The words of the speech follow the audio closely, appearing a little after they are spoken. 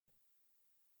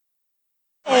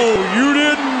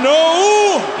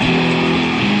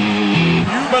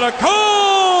better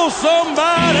call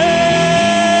somebody.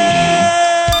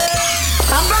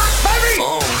 I'm back, baby.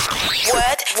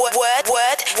 What?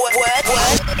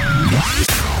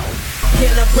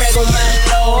 Can I brag on my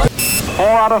lord? 4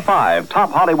 out of 5 top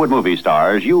Hollywood movie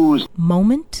stars use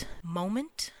Moment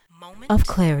of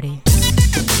clarity.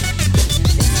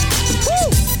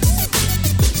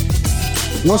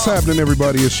 What's happening,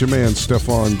 everybody? It's your man,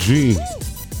 Stefan G.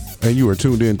 And you are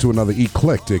tuned in to another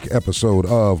eclectic episode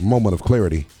of Moment of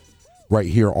Clarity right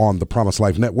here on the Promise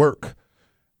Life Network.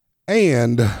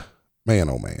 And, man,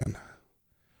 oh, man.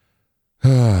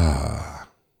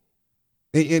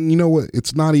 And you know what?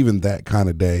 It's not even that kind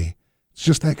of day. It's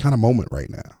just that kind of moment right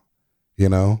now, you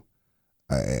know?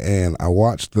 And I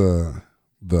watched the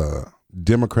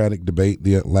Democratic debate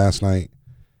last night,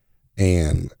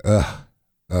 and I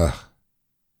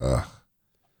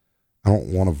don't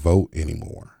want to vote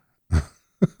anymore.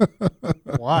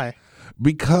 Why?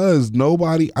 Because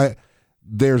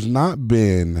there's not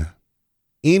been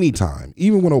any time,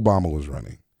 even when Obama was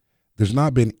running, there's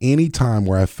not been any time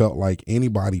where I felt like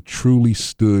anybody truly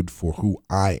stood for who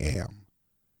I am.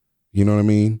 You know what I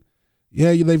mean?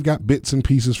 Yeah, they've got bits and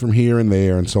pieces from here and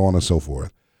there and so on and so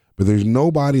forth. But there's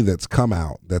nobody that's come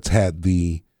out that's had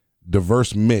the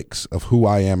diverse mix of who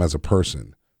I am as a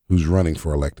person who's running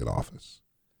for elected office.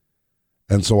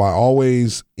 And so I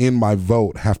always, in my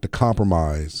vote, have to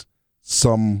compromise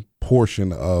some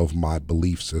portion of my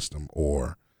belief system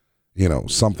or,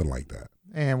 something like that.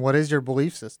 And what is your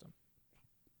belief system?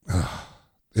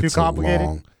 Too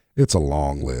complicated? It's a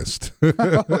long list.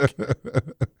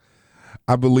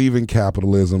 I believe in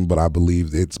capitalism, but I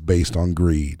believe it's based on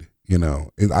greed.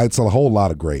 It's a whole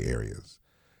lot of gray areas.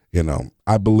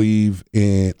 I believe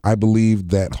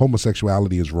that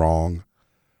homosexuality is wrong.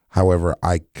 However,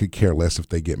 I could care less if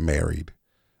they get married.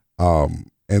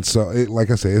 And so, like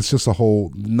I said, it's just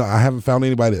I haven't found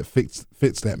anybody that fits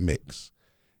that mix.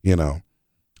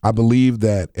 I believe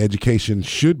that education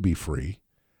should be free.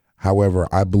 However,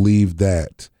 I believe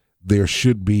that there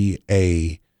should be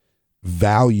a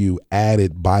value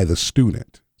added by the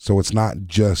student. So it's not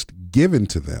just given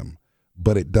to them,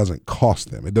 but it doesn't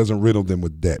cost them. It doesn't riddle them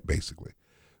with debt, basically.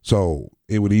 So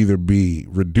it would either be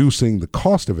reducing the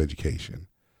cost of education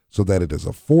so that it is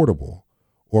affordable,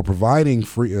 or providing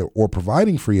free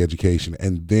education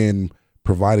and then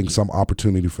providing some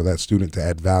opportunity for that student to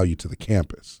add value to the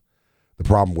campus. The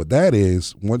problem with that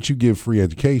is once you give free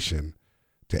education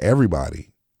to everybody,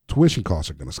 tuition costs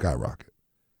are going to skyrocket.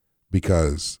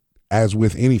 Because as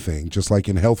with anything, just like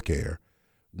in healthcare,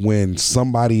 when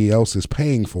somebody else is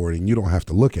paying for it and you don't have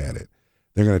to look at it,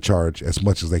 they're going to charge as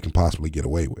much as they can possibly get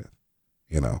away with.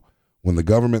 When the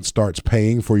government starts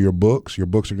paying for your books are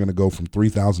going to go from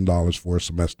 $3,000 for a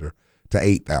semester to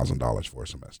 $8,000 for a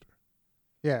semester.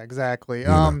 Yeah, exactly.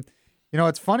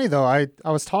 It's funny though. I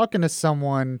was talking to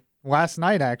someone last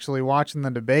night, actually watching the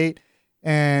debate,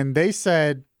 and they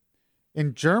said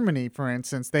in Germany, for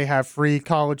instance, they have free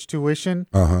college tuition,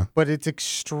 but it's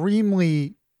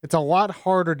a lot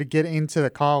harder to get into the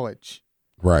college.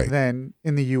 Right. Than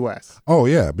in the U.S. Oh,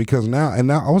 yeah, because now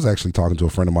I was actually talking to a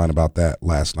friend of mine about that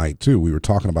last night, too. We were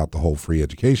talking about the whole free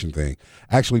education thing.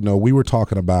 Actually, no, we were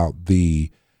talking about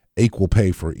the equal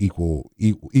pay for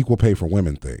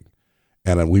women thing.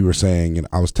 And we were saying, and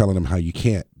I was telling him how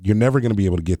you're never going to be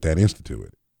able to get that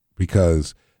instituted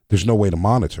because there's no way to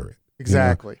monitor it.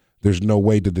 Exactly. There's no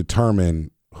way to determine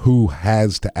who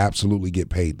has to absolutely get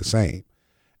paid the same.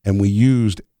 And we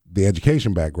used the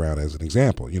education background as an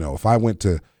example. If I went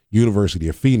to University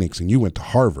of Phoenix and you went to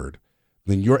Harvard,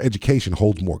 then your education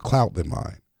holds more clout than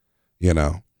mine,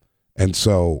 and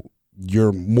so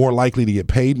you're more likely to get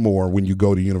paid more when you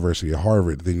go to University of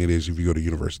Harvard than it is if you go to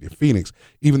University of Phoenix,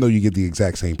 even though you get the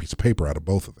exact same piece of paper out of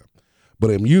both of them. But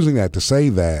I'm using that to say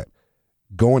that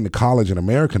going to college in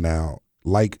America now,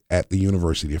 like at the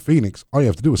University of Phoenix, all you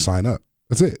have to do is sign up.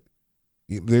 That's it.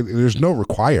 There's no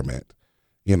requirement.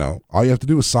 All you have to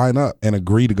do is sign up and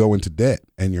agree to go into debt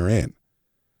and you're in.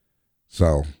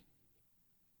 So,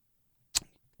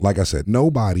 like I said,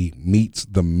 nobody meets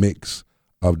the mix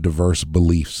of diverse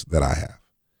beliefs that I have.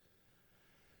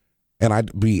 And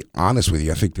I'd be honest with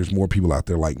you, I think there's more people out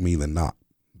there like me than not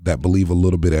that believe a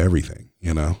little bit of everything,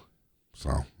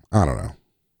 So, I don't know.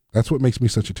 That's what makes me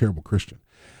such a terrible Christian.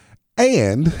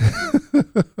 And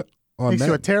makes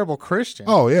you a terrible Christian.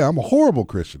 Oh, yeah, I'm a horrible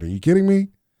Christian. Are you kidding me?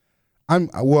 I'm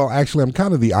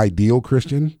kind of the ideal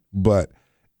Christian, but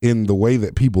in the way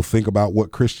that people think about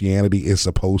what Christianity is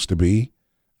supposed to be,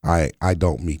 I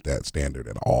don't meet that standard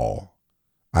at all.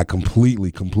 I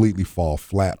completely fall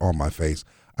flat on my face.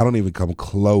 I don't even come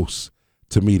close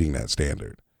to meeting that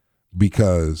standard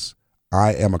because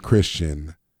I am a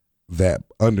Christian that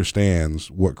understands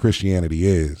what Christianity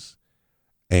is.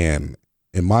 And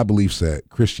in my belief set,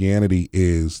 Christianity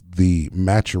is the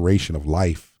maturation of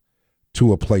life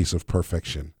to a place of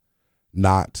perfection,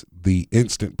 not the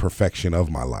instant perfection of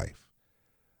my life.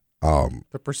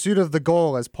 The pursuit of the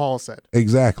goal, as Paul said.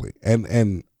 Exactly.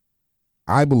 And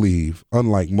I believe,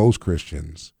 unlike most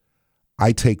Christians,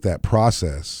 I take that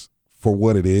process for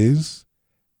what it is,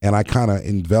 and I kind of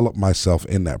envelop myself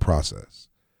in that process.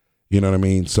 You know what I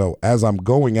mean? So as I'm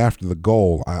going after the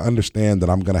goal, I understand that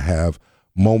I'm going to have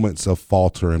moments of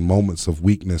falter and moments of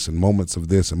weakness and moments of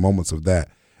this and moments of that.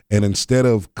 And instead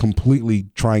of completely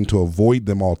trying to avoid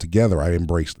them altogether, I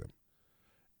embrace them.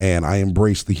 And I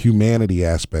embrace the humanity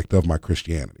aspect of my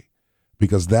Christianity,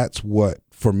 because that's what,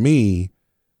 for me,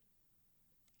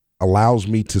 allows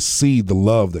me to see the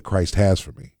love that Christ has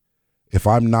for me. If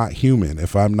I'm not human,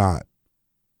 if I'm not,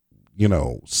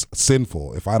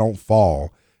 sinful, if I don't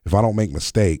fall, if I don't make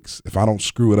mistakes, if I don't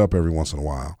screw it up every once in a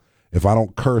while, if I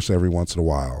don't curse every once in a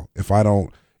while, if I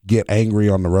don't get angry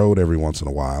on the road every once in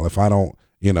a while, if I don't,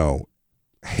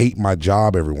 hate my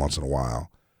job every once in a while,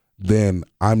 then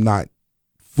I'm not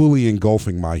fully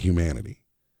engulfing my humanity,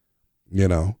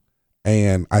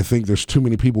 And I think there's too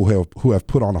many people who have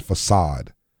put on a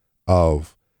facade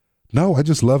of, no, I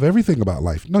just love everything about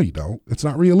life. No, you don't. It's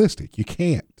not realistic. You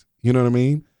can't. You know what I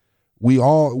mean? We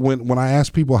all, when I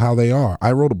ask people how they are,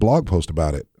 I wrote a blog post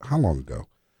about it. How long ago?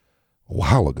 A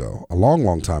while ago, a long,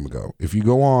 long time ago. If you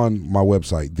go on my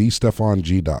website,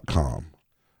 thestefang.com,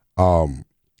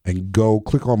 and go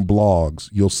click on blogs,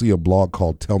 you'll see a blog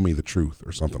called Tell Me the Truth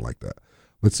or something like that.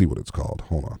 Let's see what it's called.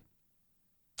 Hold on.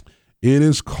 It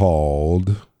is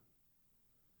called,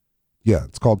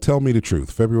 it's called Tell Me the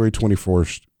Truth, February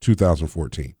 24th,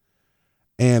 2014.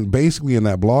 And basically in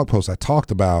that blog post, I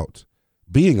talked about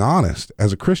being honest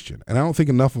as a Christian. And I don't think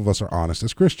enough of us are honest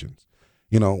as Christians.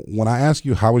 When I ask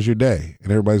you, how was your day?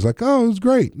 And everybody's like, oh, it was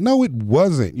great. No, it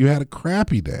wasn't. You had a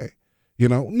crappy day.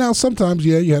 Now sometimes,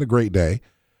 you had a great day,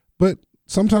 but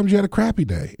sometimes you had a crappy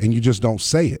day and you just don't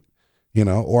say it,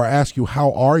 or I ask you,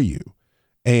 how are you?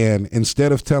 And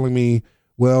instead of telling me,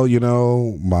 well,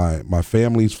 my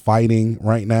family's fighting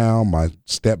right now. My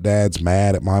stepdad's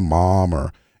mad at my mom,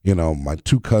 or, my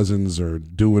two cousins are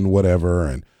doing whatever.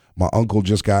 And my uncle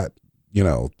just got,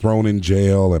 thrown in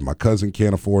jail, and my cousin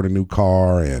can't afford a new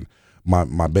car, and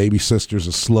my baby sister's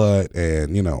a slut,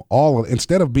 and,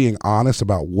 instead of being honest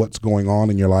about what's going on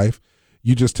in your life,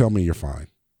 you just tell me you're fine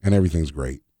and everything's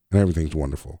great and everything's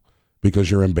wonderful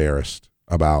because you're embarrassed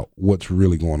about what's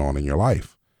really going on in your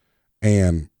life.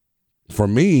 And for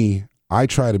me, I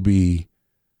try to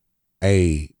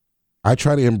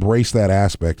embrace that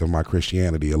aspect of my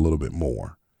Christianity a little bit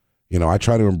more. I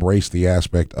try to embrace the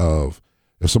aspect of,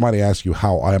 if somebody asks you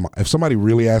how I am, if somebody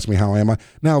really asks me how am I,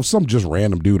 now if some just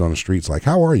random dude on the street's like,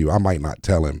 how are you? I might not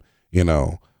tell him,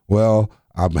 well,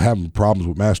 I'm having problems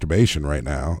with masturbation right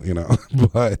now,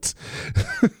 but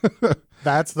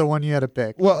that's the one you had to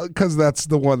pick. Well, because that's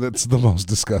the one that's the most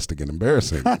disgusting and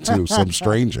embarrassing to some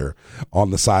stranger on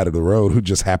the side of the road who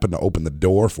just happened to open the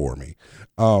door for me.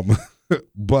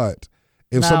 But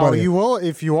if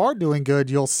if you are doing good,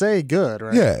 you'll say good,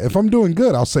 right? Yeah, if I'm doing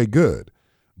good, I'll say good.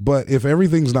 But if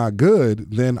everything's not good,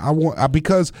 then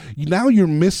because now you're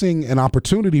missing an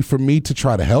opportunity for me to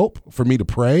try to help, for me to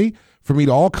pray, for me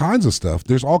to all kinds of stuff.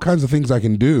 There's all kinds of things I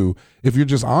can do if you're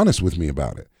just honest with me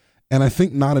about it. And I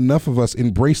think not enough of us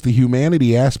embrace the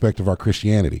humanity aspect of our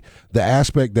Christianity, the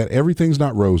aspect that everything's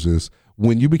not roses.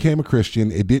 When you became a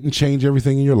Christian, it didn't change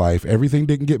everything in your life. Everything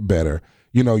didn't get better.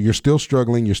 You're still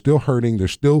struggling. You're still hurting.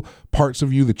 There's still parts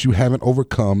of you that you haven't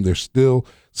overcome. There's still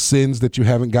sins that you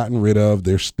haven't gotten rid of.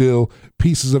 There's still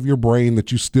pieces of your brain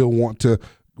that you still want to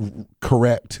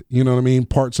correct. You know what I mean?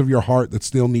 Parts of your heart that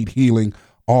still need healing,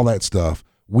 all that stuff.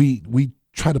 We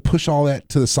try to push all that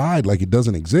to the side like it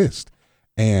doesn't exist.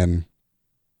 And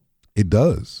it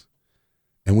does.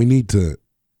 And we need to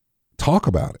talk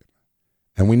about it.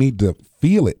 And we need to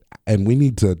feel it. And we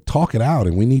need to talk it out.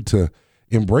 And we need to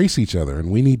embrace each other, and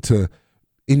we need to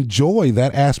enjoy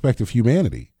that aspect of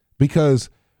humanity, because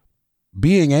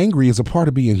being angry is a part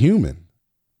of being human.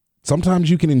 Sometimes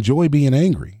you can enjoy being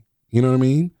angry. You know what I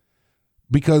mean?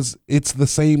 Because it's the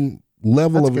same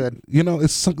level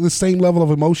it's the same level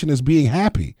of emotion as being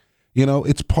happy.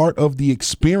 It's part of the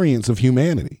experience of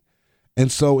humanity. And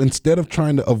so instead of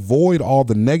trying to avoid all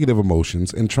the negative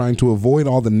emotions and trying to avoid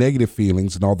all the negative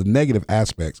feelings and all the negative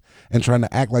aspects and trying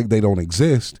to act like they don't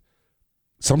exist,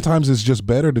 sometimes it's just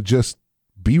better to just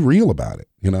be real about it,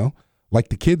 Like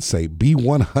the kids say, be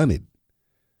 100.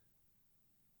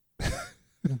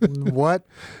 What?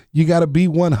 You got to be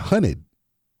 100.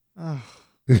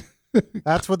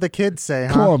 That's what the kids say,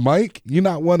 huh? Come on, Mike. You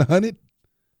not 100?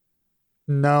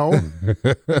 No.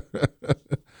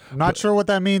 I'm not sure what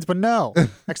that means, but no.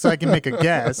 Actually, I can make a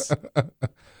guess.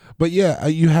 But yeah,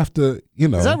 you have to,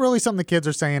 Is that really something the kids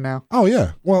are saying now? Oh,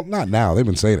 yeah. Well, not now. They've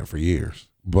been saying it for years.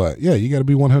 But yeah, you got to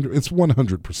be 100. It's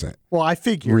 100%. Well, I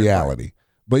figured. Reality.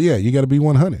 But yeah, you got to be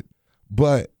 100.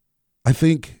 But I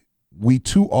think we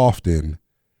too often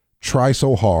try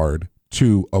so hard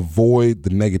to avoid the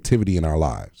negativity in our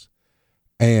lives.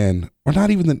 And or not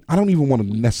even I don't even want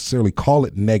to necessarily call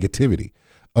it negativity.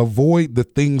 Avoid the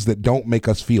things that don't make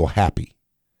us feel happy.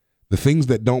 The things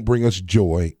that don't bring us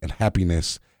joy and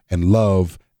happiness and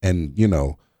love and,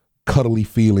 cuddly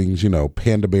feelings,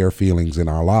 panda bear feelings in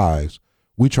our lives.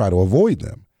 We try to avoid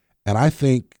them. And I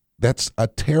think that's a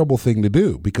terrible thing to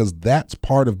do because that's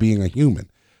part of being a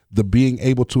human. The being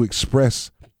able to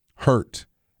express hurt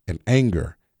and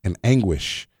anger and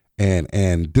anguish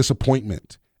and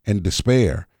disappointment and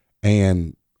despair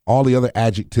and all the other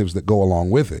adjectives that go along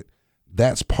with it.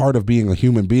 That's part of being a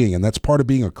human being, and that's part of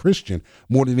being a Christian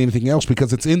more than anything else,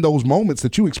 because it's in those moments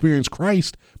that you experience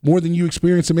Christ more than you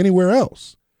experience him anywhere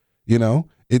else.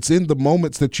 It's in the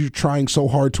moments that you're trying so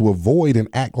hard to avoid and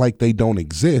act like they don't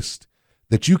exist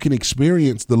that you can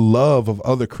experience the love of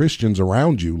other Christians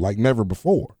around you like never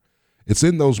before. It's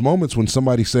in those moments when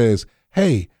somebody says,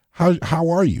 hey, how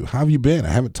are you? How have you been? I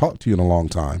haven't talked to you in a long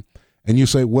time. And you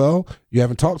say, well, you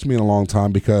haven't talked to me in a long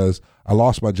time because I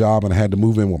lost my job and I had to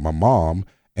move in with my mom.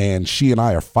 And she and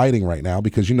I are fighting right now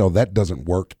because, that doesn't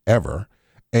work ever.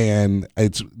 And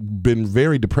it's been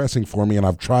very depressing for me. And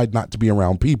I've tried not to be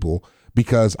around people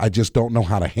because I just don't know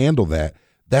how to handle that.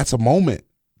 That's a moment.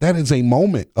 That is a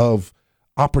moment of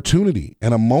opportunity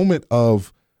and a moment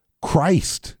of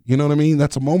Christ. You know what I mean?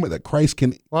 That's a moment that Christ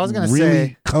can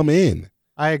really come in.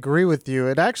 I agree with you.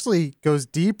 It actually goes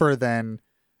deeper than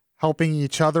helping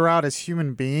each other out as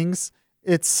human beings.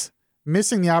 It's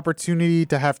missing the opportunity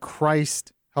to have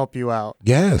Christ help you out.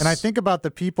 Yes. And I think about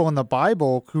the people in the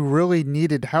Bible who really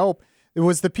needed help. It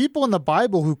was the people in the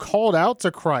Bible who called out to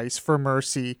Christ for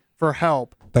mercy, for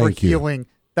help, for healing,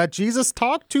 that Jesus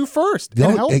talked to first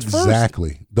and helped first.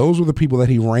 Exactly. Those were the people that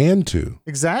he ran to.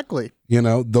 Exactly.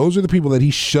 Those are the people that he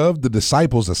shoved the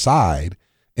disciples aside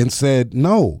and said,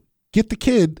 no, get the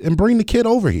kid and bring the kid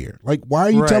over here. Like, why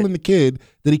are you telling the kid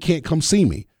that he can't come see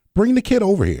me? Bring the kid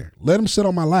over here. Let him sit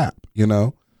on my lap,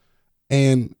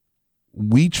 And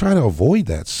we try to avoid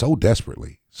that so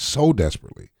desperately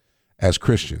as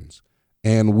Christians.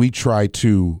 And we try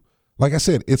to, like I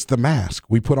said, it's the mask.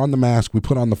 We put on the mask, we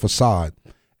put on the facade,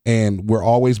 and we're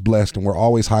always blessed and we're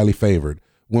always highly favored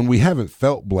when we haven't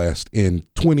felt blessed in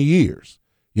 20 years.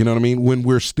 You know what I mean? When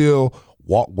we're still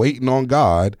waiting on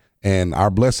God and our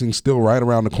blessing's still right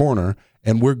around the corner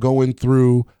and we're going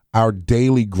through our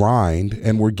daily grind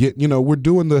and we're we're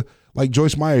doing like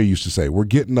Joyce Meyer used to say, we're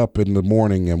getting up in the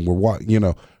morning and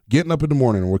getting up in the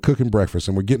morning and we're cooking breakfast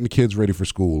and we're getting the kids ready for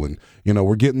school and,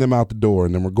 we're getting them out the door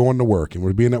and then we're going to work and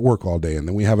we're being at work all day. And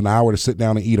then we have an hour to sit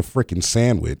down and eat a freaking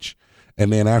sandwich.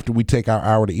 And then after we take our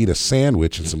hour to eat a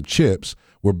sandwich and some chips,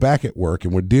 we're back at work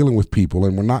and we're dealing with people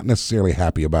and we're not necessarily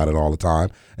happy about it all the time.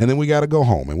 And then we got to go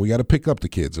home and we got to pick up the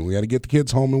kids and we got to get the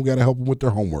kids home and we got to help them with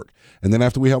their homework. And then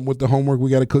after we help them with their homework,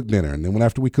 we got to cook dinner. And then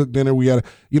after we cook dinner, we got to,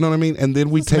 you know what I mean? And then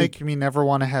we make me never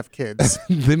want to have kids.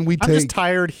 I'm just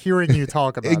tired hearing you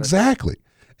talk about it. Exactly.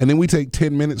 And then we take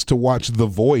 10 minutes to watch The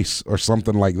Voice or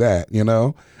something like that,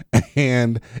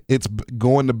 and it's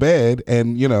going to bed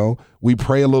and, we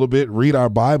pray a little bit, read our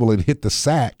Bible and hit the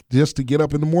sack just to get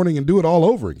up in the morning and do it all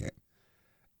over again.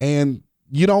 And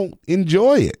you don't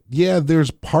enjoy it. Yeah, there's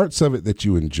parts of it that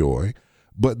you enjoy,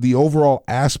 but the overall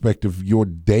aspect of your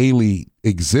daily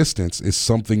existence is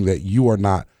something that you are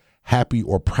not happy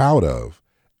or proud of.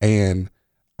 And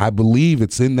I believe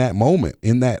it's in that moment,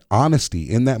 in that honesty,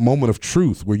 in that moment of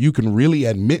truth where you can really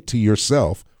admit to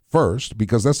yourself first,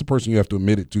 because that's the person you have to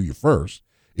admit it to you first,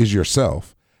 is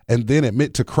yourself, and then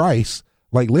admit to Christ,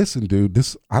 like, listen, dude,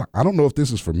 I don't know if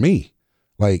this is for me.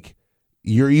 Like,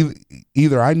 you're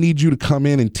either I need you to come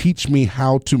in and teach me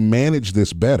how to manage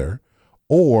this better,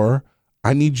 or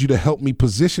I need you to help me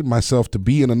position myself to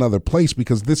be in another place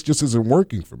because this just isn't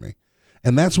working for me.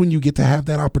 And that's when you get to have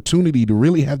that opportunity to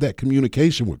really have that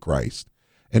communication with Christ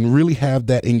and really have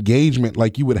that engagement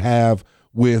like you would have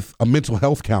with a mental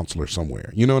health counselor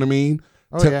somewhere. You know what I mean?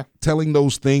 Telling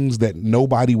those things that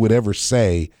nobody would ever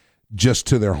say just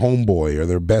to their homeboy or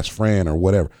their best friend or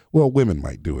whatever. Well, women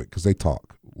might do it because they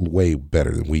talk way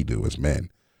better than we do as men.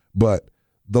 But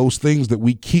those things that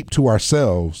we keep to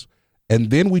ourselves, and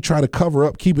then we try to cover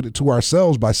up keeping it to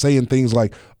ourselves by saying things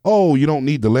like, oh, you don't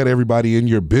need to let everybody in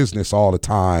your business all the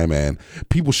time, and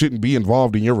people shouldn't be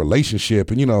involved in your relationship.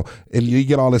 And, and you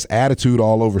get all this attitude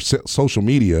all over social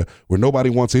media where nobody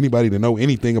wants anybody to know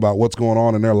anything about what's going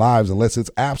on in their lives unless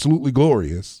it's absolutely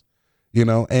glorious,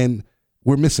 and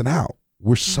we're missing out.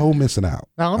 We're so missing out.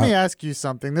 Now, let me ask you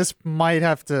something. This might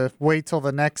have to wait till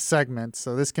the next segment,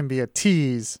 so this can be a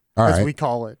tease, as we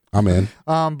call it. I'm in.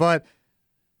 But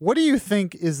what do you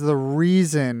think is the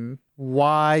reason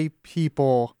why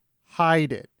people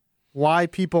hide it? Why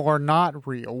people are not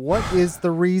real? What is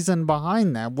the reason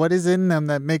behind that? What is in them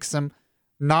that makes them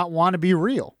not want to be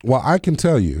real? Well, I can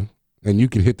tell you, and you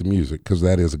can hit the music because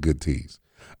that is a good tease.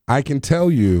 I can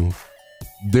tell you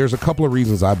there's a couple of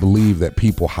reasons I believe that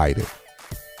people hide it.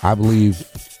 I believe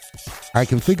I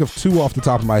can think of 2 off the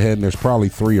top of my head, and there's probably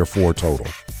 3 or 4 total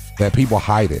that people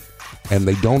hide it and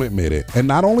they don't admit it. And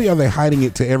not only are they hiding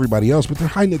it to everybody else, but they're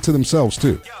hiding it to themselves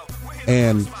too.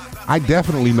 And I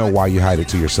definitely know why you hide it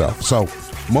to yourself. So,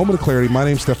 moment of clarity. My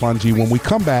name's Stefan G. When we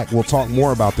come back, we'll talk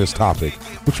more about this topic,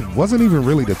 which wasn't even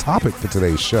really the topic for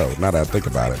today's show, now that I think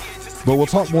about it. But we'll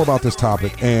talk more about this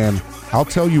topic, and I'll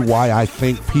tell you why I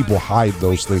think people hide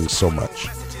those things so much.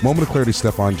 Moment of clarity,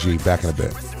 Stefan G. Back in a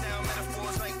bit.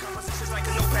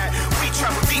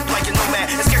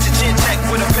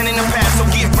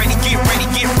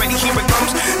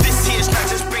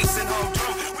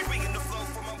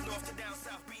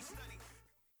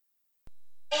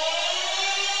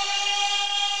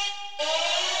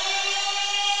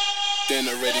 They're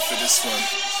not ready for this one.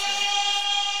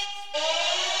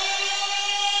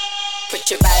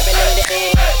 Put your Bible in the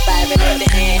hand, Bible in the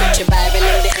hand, put your Bible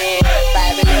in the hand,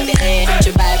 Bible in the hand, put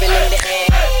your Bible in the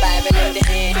hand, Bible in the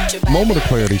hand, put your Bible in the hand. Moment of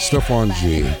clarity, Stefan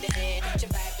G.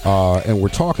 And we're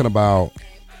talking about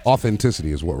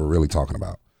authenticity is what we're really talking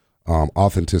about.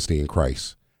 Authenticity in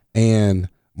Christ. And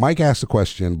Mike asked a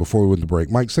question before we went to break.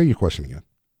 Mike, say your question again.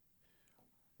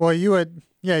 Well, you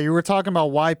were talking about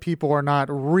why people are not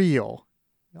real,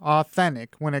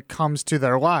 authentic when it comes to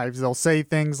their lives. They'll say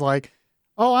things like,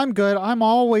 oh, I'm good, I'm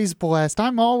always blessed,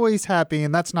 I'm always happy,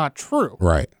 and that's not true.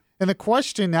 Right. And the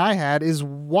question I had is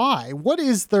why? What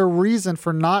is their reason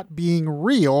for not being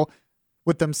real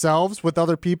with themselves, with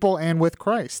other people, and with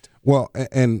Christ? Well,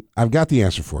 and I've got the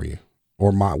answer for you,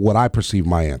 or what I perceive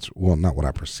my answer. Well, not what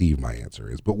I perceive my answer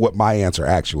is, but what my answer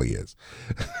actually is.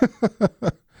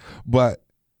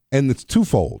 And it's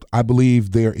twofold. I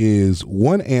believe there is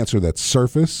one answer that's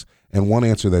surface and one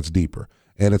answer that's deeper.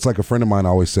 And it's like a friend of mine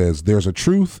always says, there's a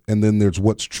truth and then there's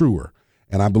what's truer.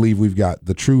 And I believe we've got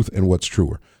the truth and what's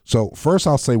truer. So first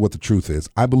I'll say what the truth is.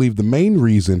 I believe the main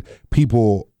reason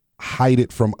people hide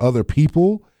it from other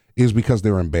people is because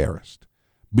they're embarrassed.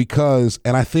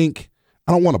 And I think,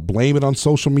 I don't want to blame it on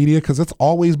social media because it's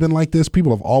always been like this.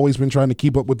 People have always been trying to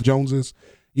keep up with the Joneses.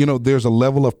 There's a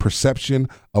level of perception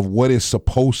of what is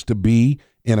supposed to be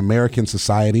in American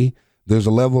society. There's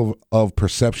a level of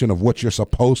perception of what you're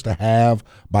supposed to have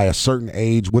by a certain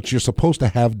age, what you're supposed to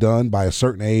have done by a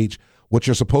certain age, what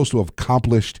you're supposed to have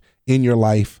accomplished in your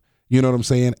life. You know what I'm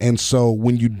saying? And so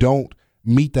when you don't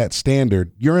meet that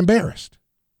standard, you're embarrassed.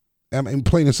 I mean,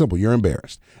 plain and simple, you're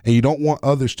embarrassed. And you don't want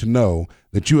others to know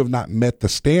that you have not met the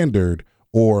standard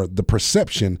or the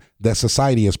perception that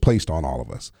society has placed on all of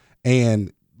us.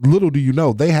 And little do you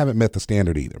know, they haven't met the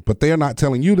standard either. But they're not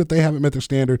telling you that they haven't met the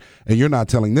standard, and you're not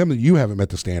telling them that you haven't met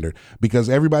the standard, because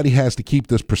everybody has to keep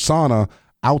this persona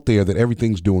out there that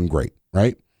everything's doing great,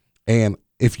 right? And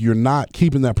if you're not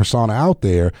keeping that persona out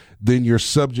there, then you're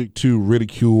subject to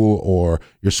ridicule, or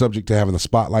you're subject to having the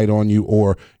spotlight on you,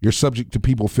 or you're subject to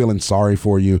people feeling sorry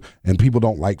for you, and people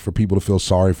don't like for people to feel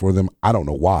sorry for them. I don't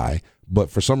know why,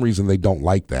 but for some reason they don't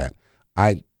like that.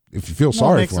 If you feel sorry for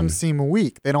them, it makes them seem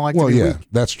weak. They don't like to be weak. Well, yeah,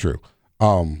 that's true.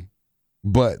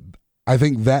 But I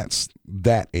think that's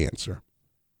that answer.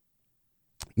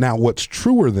 Now, what's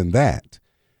truer than that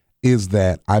is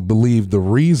that I believe the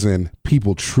reason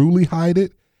people truly hide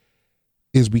it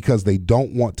is because they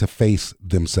don't want to face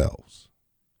themselves.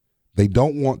 They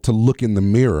don't want to look in the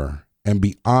mirror and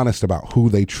be honest about who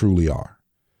they truly are.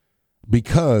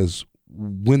 Because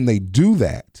when they do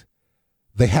that,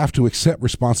 they have to accept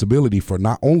responsibility for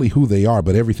not only who they are,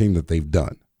 but everything that they've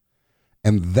done.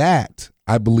 And that,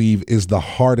 I believe, is the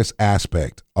hardest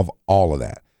aspect of all of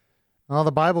that. Well,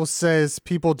 the Bible says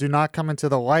people do not come into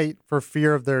the light for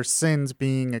fear of their sins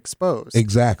being exposed.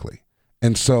 Exactly.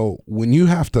 And so when you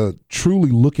have to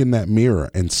truly look in that mirror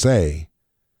and say,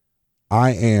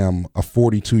 I am a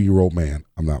 42-year-old man.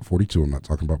 I'm not 42. I'm not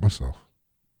talking about myself.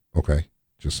 Okay.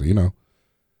 Just so you know.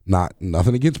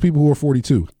 Nothing against people who are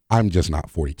 42. I'm just not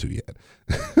 42 yet.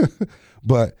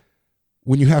 But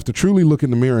when you have to truly look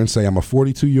in the mirror and say, I'm a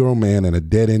 42-year-old man in a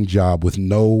dead-end job with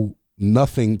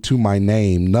nothing to my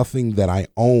name, nothing that I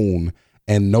own,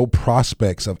 and no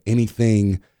prospects of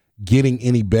anything getting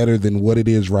any better than what it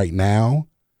is right now,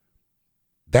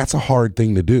 that's a hard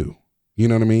thing to do. You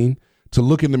know what I mean? To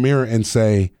look in the mirror and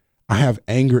say, I have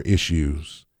anger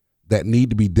issues that need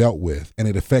to be dealt with, and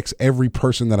it affects every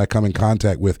person that I come in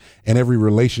contact with and every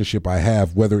relationship I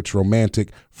have, whether it's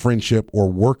romantic, friendship,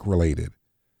 or work-related.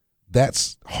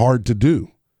 That's hard to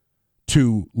do.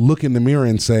 To look in the mirror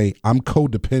and say, I'm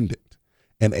codependent,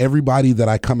 and everybody that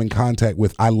I come in contact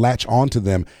with, I latch onto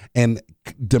them and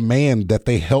demand that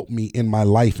they help me in my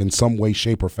life in some way,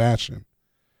 shape, or fashion.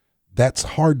 That's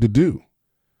hard to do.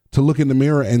 To look in the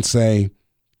mirror and say,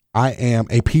 I am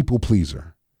a people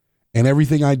pleaser, and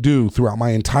everything I do throughout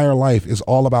my entire life is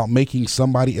all about making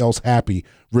somebody else happy,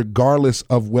 regardless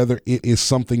of whether it is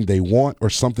something they want or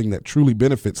something that truly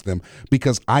benefits them,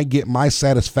 because I get my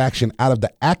satisfaction out of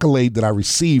the accolade that I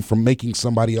receive from making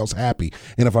somebody else happy.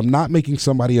 And if I'm not making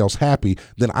somebody else happy,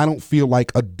 then I don't feel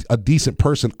like a decent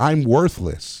person. I'm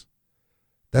worthless.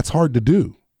 That's hard to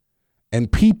do.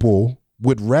 And people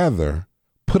would rather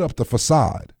put up the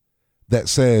facade that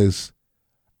says,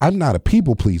 I'm not a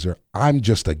people pleaser. I'm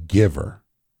just a giver.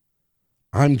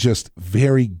 I'm just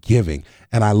very giving,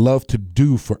 and I love to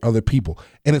do for other people.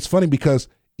 And it's funny because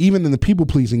even in the people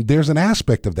pleasing, there's an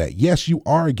aspect of that. Yes, you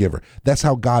are a giver. That's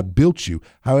how God built you.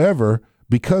 However,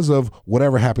 because of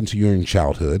whatever happened to you in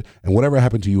childhood, and whatever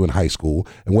happened to you in high school,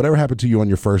 and whatever happened to you on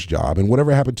your first job, and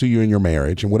whatever happened to you in your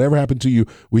marriage, and whatever happened to you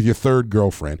with your third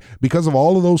girlfriend, because of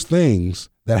all of those things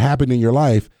that happened in your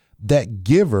life, that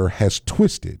giver has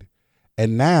twisted.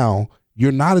 And now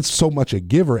you're not so much a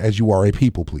giver as you are a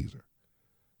people pleaser.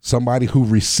 Somebody who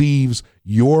receives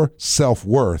your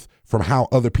self-worth from how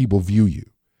other people view you.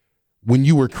 When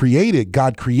you were created,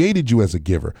 God created you as a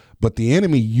giver, but the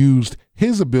enemy used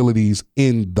his abilities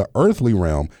in the earthly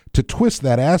realm to twist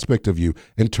that aspect of you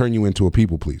and turn you into a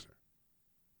people pleaser.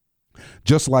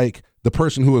 Just like the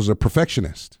person who is a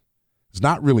perfectionist is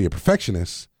not really a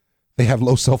perfectionist. They have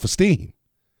low self-esteem.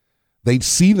 They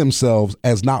see themselves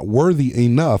as not worthy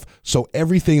enough, so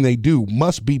everything they do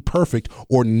must be perfect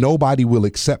or nobody will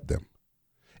accept them.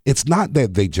 It's not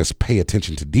that they just pay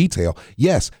attention to detail.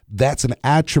 Yes, that's an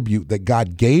attribute that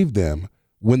God gave them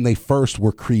when they first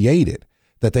were created,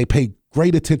 that they pay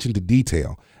great attention to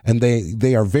detail, and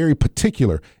they are very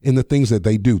particular in the things that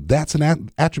they do. That's an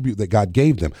attribute that God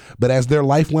gave them. But as their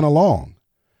life went along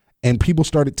and people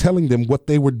started telling them what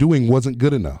they were doing wasn't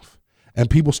good enough, and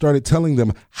people started telling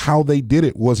them how they did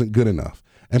it wasn't good enough.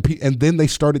 And then they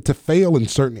started to fail in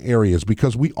certain areas,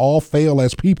 because we all fail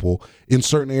as people in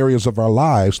certain areas of our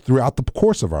lives throughout the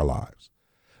course of our lives.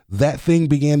 That thing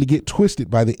began to get twisted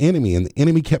by the enemy, and the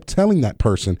enemy kept telling that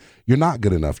person, you're not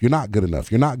good enough, you're not good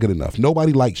enough, you're not good enough.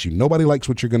 Nobody likes you. Nobody likes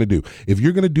what you're going to do. If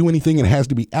you're going to do anything, it has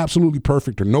to be absolutely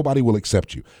perfect, or nobody will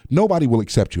accept you. Nobody will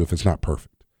accept you if it's not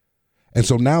perfect. And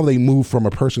so now they move from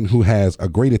a person who has a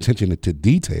great attention to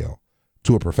detail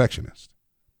to a perfectionist.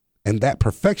 And that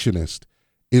perfectionist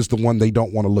is the one they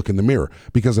don't want to look in the mirror,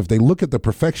 because if they look at the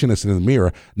perfectionist in the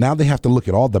mirror, now they have to look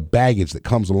at all the baggage that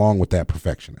comes along with that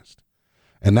perfectionist.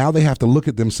 And now they have to look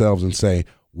at themselves and say,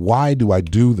 why do I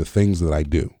do the things that I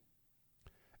do?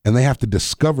 And they have to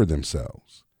discover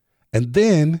themselves. And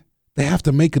then they have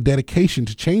to make a dedication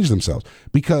to change themselves.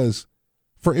 Because,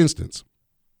 for instance,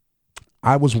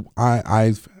 I've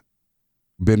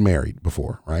been married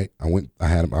before, right? I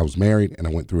was married and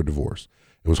I went through a divorce.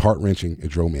 It was heart-wrenching. It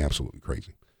drove me absolutely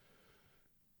crazy.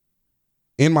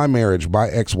 In my marriage, my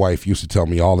ex-wife used to tell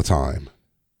me all the time,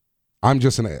 I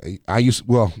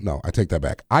take that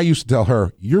back. I used to tell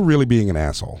her, you're really being an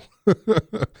asshole.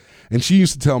 And she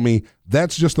used to tell me,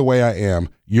 that's just the way I am.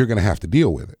 You're going to have to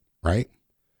deal with it, right?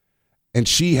 And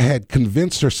she had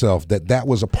convinced herself that that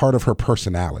was a part of her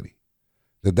personality,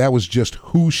 that was just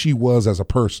who she was as a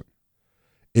person.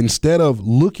 Instead of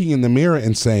looking in the mirror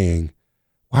and saying,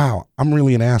 wow, I'm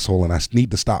really an asshole and I need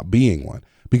to stop being one.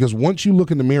 Because once you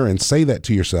look in the mirror and say that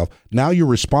to yourself, now you're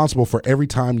responsible for every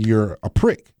time you're a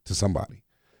prick to somebody.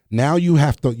 Now you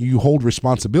hold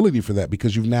responsibility for that,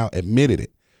 because you've now admitted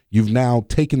it. You've now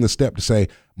taken the step to say,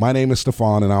 my name is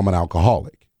Stefan and I'm an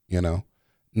alcoholic.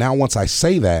 Now once I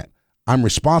say that, I'm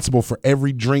responsible for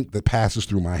every drink that passes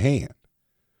through my hand.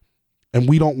 And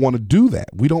we don't want to do that.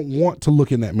 We don't want to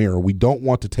look in that mirror. We don't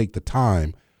want to take the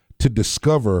time to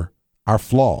discover our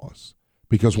flaws,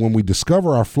 because when we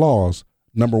discover our flaws,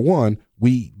 number one,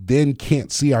 we then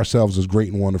can't see ourselves as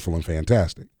great and wonderful and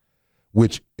fantastic,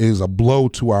 which is a blow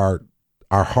to our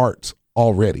hearts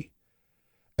already.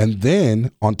 And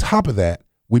then on top of that,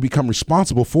 we become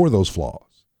responsible for those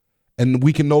flaws. And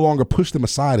we can no longer push them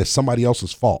aside as somebody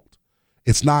else's fault.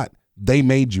 It's not they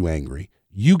made you angry.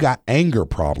 You got anger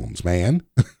problems, man.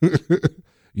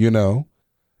 You know?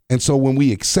 And so when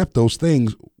we accept those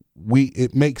things,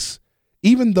 it makes,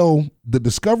 even though the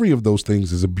discovery of those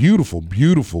things is a beautiful,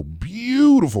 beautiful,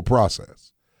 beautiful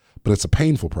process, but it's a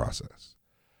painful process.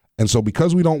 And so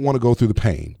because we don't want to go through the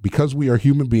pain, because we are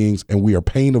human beings and we are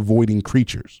pain-avoiding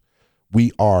creatures,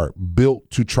 we are built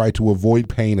to try to avoid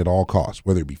pain at all costs,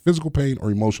 whether it be physical pain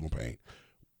or emotional pain.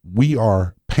 We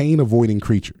are pain-avoiding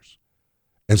creatures.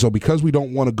 And so because we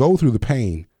don't want to go through the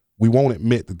pain, we won't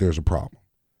admit that there's a problem.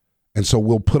 And so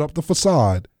we'll put up the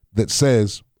facade that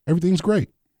says everything's great,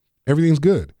 everything's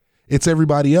good, it's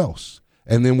everybody else.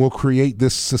 And then we'll create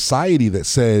this society that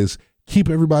says, keep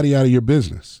everybody out of your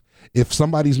business. If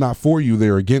somebody's not for you,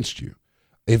 they're against you.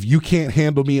 If you can't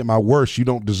handle me at my worst, you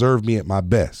don't deserve me at my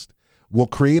best. We'll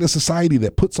create a society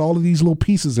that puts all of these little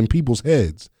pieces in people's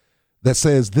heads that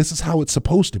says, this is how it's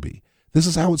supposed to be. This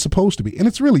is how it's supposed to be. And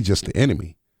it's really just the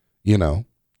enemy, you know,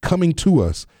 coming to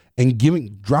us and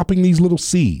dropping these little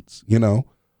seeds, you know,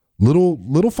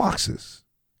 little foxes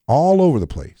all over the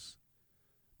place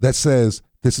that says,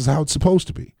 this is how it's supposed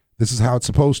to be. This is how it's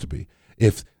supposed to be.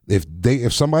 If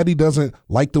somebody doesn't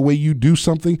like the way you do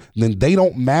something, then they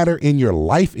don't matter in your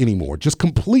life anymore. Just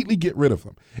completely get rid of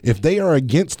them. If they are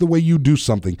against the way you do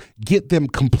something, get them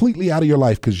completely out of your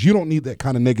life, because you don't need that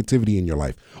kind of negativity in your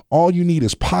life. All you need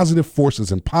is positive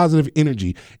forces and positive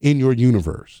energy in your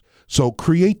universe. So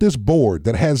create this board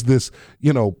that has this,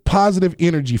 you know, positive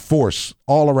energy force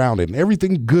all around it and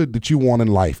everything good that you want in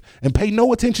life, and pay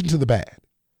no attention to the bad.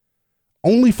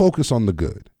 Only focus on the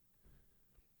good.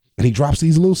 And he drops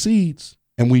these little seeds,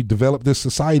 and we develop this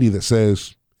society that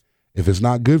says, if it's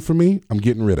not good for me, I'm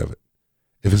getting rid of it.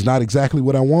 If it's not exactly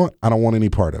what I want, I don't want any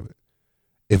part of it.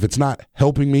 If it's not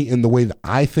helping me in the way that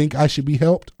I think I should be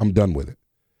helped, I'm done with it.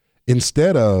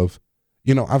 Instead of,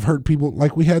 you know, I've heard people,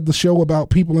 like we had the show about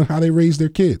people and how they raise their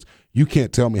kids. You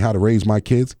can't tell me how to raise my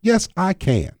kids. Yes, I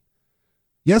can.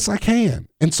 Yes, I can.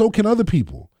 And so can other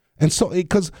people. And so,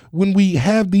 because when we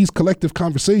have these collective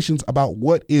conversations about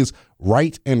what is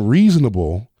right and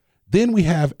reasonable, then we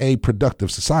have a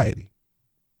productive society.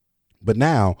 But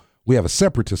now we have a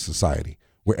separatist society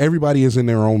where everybody is in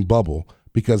their own bubble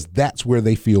because that's where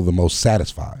they feel the most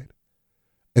satisfied.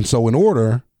 And so in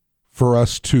order for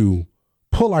us to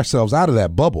pull ourselves out of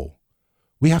that bubble,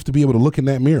 we have to be able to look in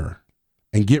that mirror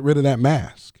and get rid of that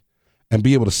mask and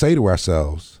be able to say to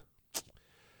ourselves,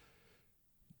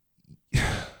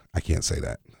 I can't say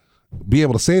that. Be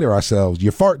able to say to ourselves,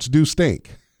 your farts do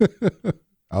stink.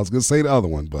 I was going to say the other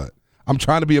one, but I'm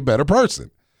trying to be a better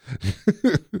person.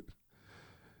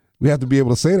 We have to be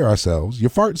able to say to ourselves, your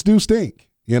farts do stink.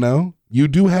 You know, you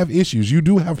do have issues. You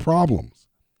do have problems,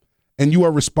 and you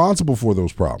are responsible for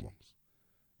those problems.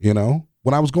 You know,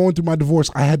 when I was going through my divorce,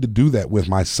 I had to do that with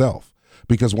myself,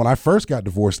 because when I first got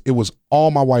divorced, it was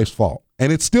all my wife's fault,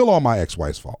 and it's still all my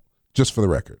ex-wife's fault, just for the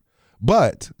record.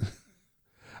 But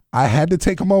I had to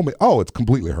take a moment. Oh, it's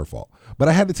completely her fault. But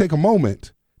I had to take a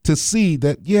moment to see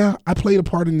that, yeah, I played a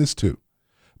part in this too.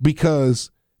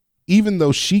 Because even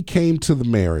though she came to the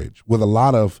marriage with a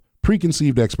lot of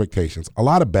preconceived expectations, a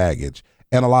lot of baggage,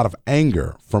 and a lot of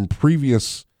anger from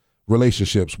previous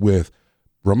relationships with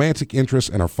romantic interests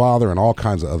and her father and all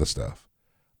kinds of other stuff,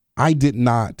 I did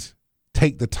not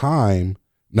take the time,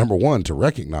 number one, to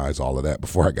recognize all of that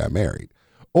before I got married,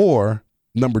 or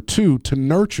number two, to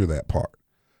nurture that part.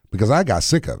 Because I got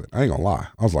sick of it. I ain't gonna lie.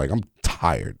 I was like, I'm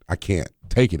tired. I can't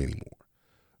take it anymore.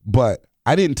 But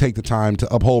I didn't take the time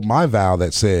to uphold my vow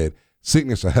that said,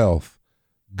 sickness or health,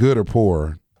 good or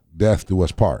poor, death do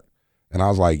us part. And I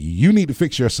was like, you need to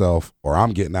fix yourself or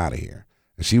I'm getting out of here.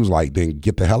 And she was like, then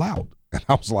get the hell out. And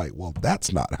I was like, well,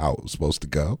 that's not how it was supposed to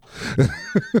go.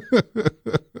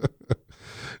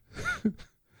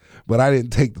 But I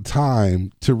didn't take the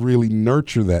time to really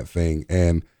nurture that thing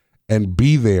and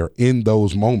be there in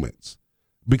those moments,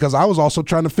 because I was also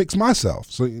trying to fix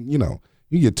myself. So, you know,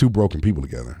 you get two broken people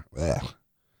together. Ugh.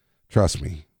 Trust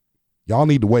me, y'all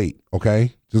need to wait.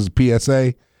 Okay. Just a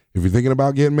PSA. If you're thinking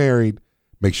about getting married,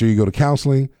 make sure you go to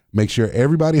counseling. Make sure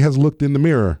everybody has looked in the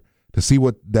mirror to see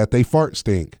that they fart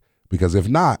stink, because if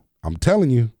not, I'm telling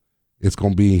you, it's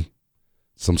going to be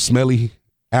some smelly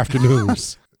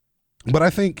afternoons. But I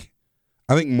think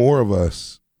more of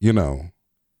us, you know,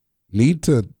 need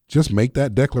to just make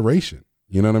that declaration.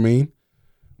 You know what I mean?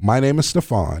 My name is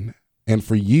Stefan, and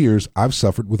for years I've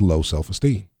suffered with low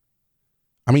self-esteem.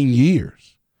 I mean,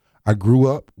 years. I grew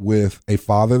up with a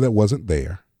father that wasn't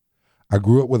there. I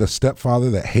grew up with a stepfather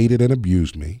that hated and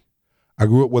abused me. I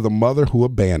grew up with a mother who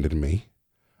abandoned me.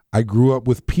 I grew up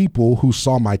with people who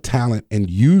saw my talent and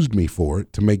used me for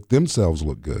it to make themselves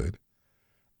look good.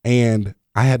 And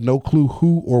I had no clue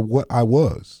who or what I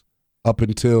was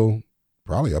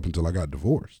probably up until I got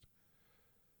divorced.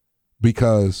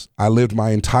 Because I lived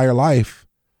my entire life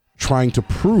trying to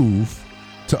prove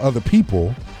to other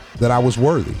people that I was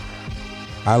worthy.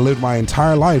 I lived my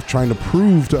entire life trying to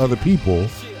prove to other people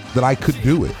that I could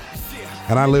do it.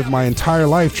 And I lived my entire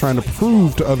life trying to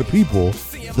prove to other people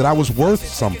that I was worth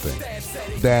something,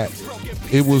 that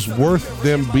it was worth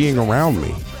them being around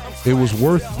me. It was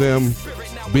worth them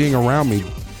being around me,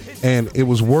 and it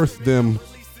was worth them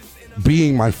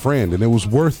being my friend, and it was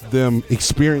worth them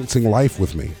experiencing life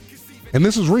with me. And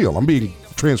this is real. I'm being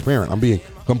transparent. I'm being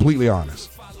completely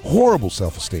honest. Horrible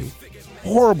self-esteem.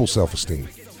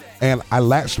 And I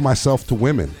latched myself to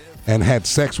women and had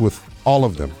sex with all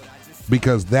of them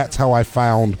because that's how I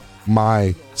found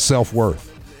my self-worth.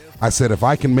 I said, if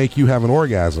I can make you have an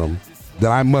orgasm,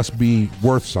 then I must be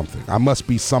worth something. I must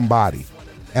be somebody.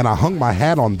 And I hung my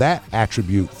hat on that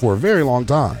attribute for a very long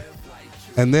time.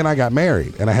 And then I got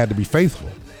married and I had to be faithful.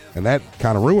 And that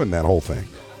kind of ruined that whole thing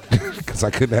because I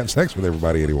couldn't have sex with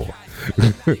everybody anymore.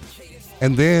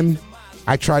 And then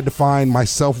I tried to find my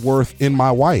self-worth in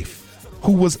my wife,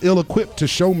 who was ill-equipped to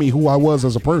show me who I was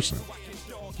as a person,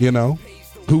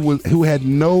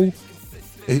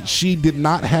 she did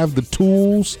not have the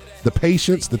tools, the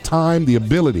patience, the time, the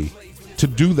ability to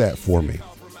do that for me.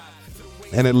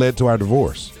 And it led to our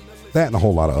divorce. That and a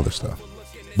whole lot of other stuff.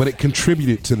 But it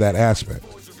contributed to that aspect.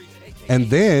 And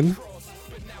then,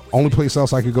 only place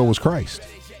else I could go was Christ.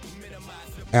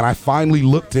 And I finally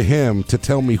looked to him to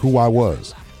tell me who I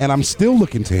was. And I'm still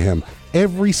looking to him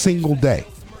every single day.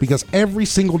 Because every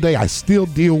single day I still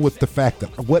deal with the fact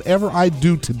that whatever I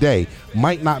do today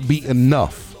might not be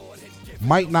enough,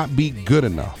 might not be good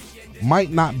enough,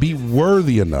 might not be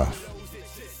worthy enough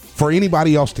for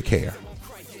anybody else to care.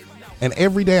 And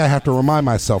every day I have to remind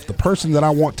myself the person that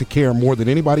I want to care more than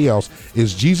anybody else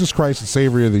is Jesus Christ, the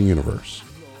Savior of the universe.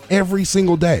 Every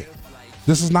single day.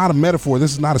 This is not a metaphor.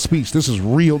 This is not a speech. This is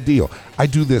real deal. I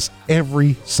do this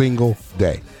every single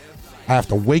day. I have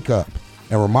to wake up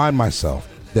and remind myself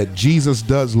that Jesus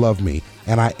does love me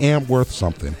and I am worth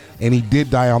something. And he did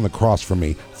die on the cross for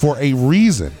me for a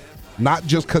reason, not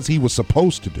just because he was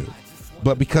supposed to do,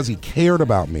 but because he cared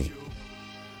about me.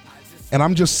 And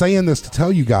I'm just saying this to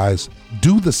tell you guys,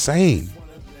 do the same.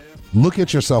 Look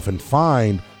at yourself and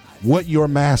find what your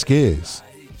mask is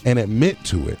and admit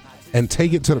to it and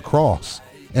take it to the cross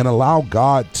and allow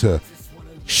God to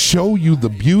show you the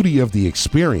beauty of the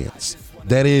experience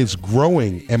that is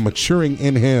growing and maturing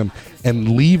in him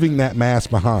and leaving that mask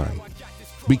behind.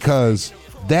 Because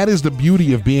that is the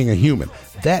beauty of being a human.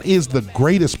 That is the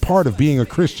greatest part of being a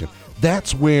Christian.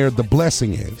 That's where the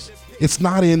blessing is. It's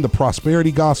not in the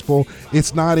prosperity gospel.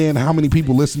 It's not in how many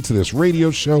people listen to this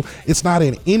radio show. It's not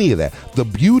in any of that. The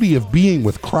beauty of being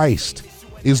with Christ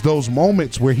is those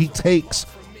moments where he takes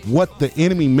what the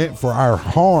enemy meant for our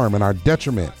harm and our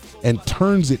detriment and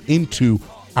turns it into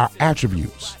our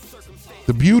attributes.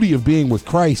 The beauty of being with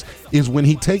Christ is when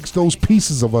he takes those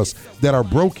pieces of us that are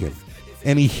broken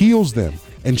and he heals them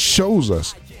and shows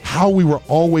us how we were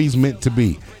always meant to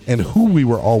be and who we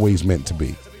were always meant to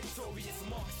be.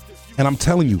 And I'm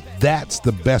telling you, that's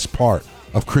the best part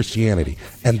of Christianity.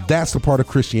 And that's the part of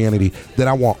Christianity that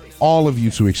I want all of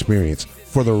you to experience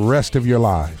for the rest of your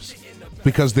lives.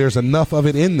 Because there's enough of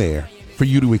it in there for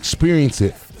you to experience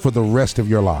it for the rest of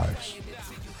your lives.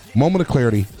 Moment of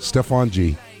Clarity, Stefan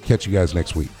G. Catch you guys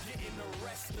next week.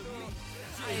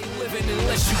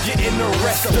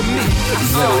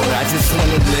 Lord, I just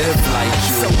wanna live like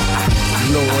you.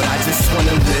 Lord, I just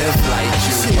wanna live like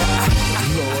you.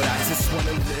 Lord, I just wanna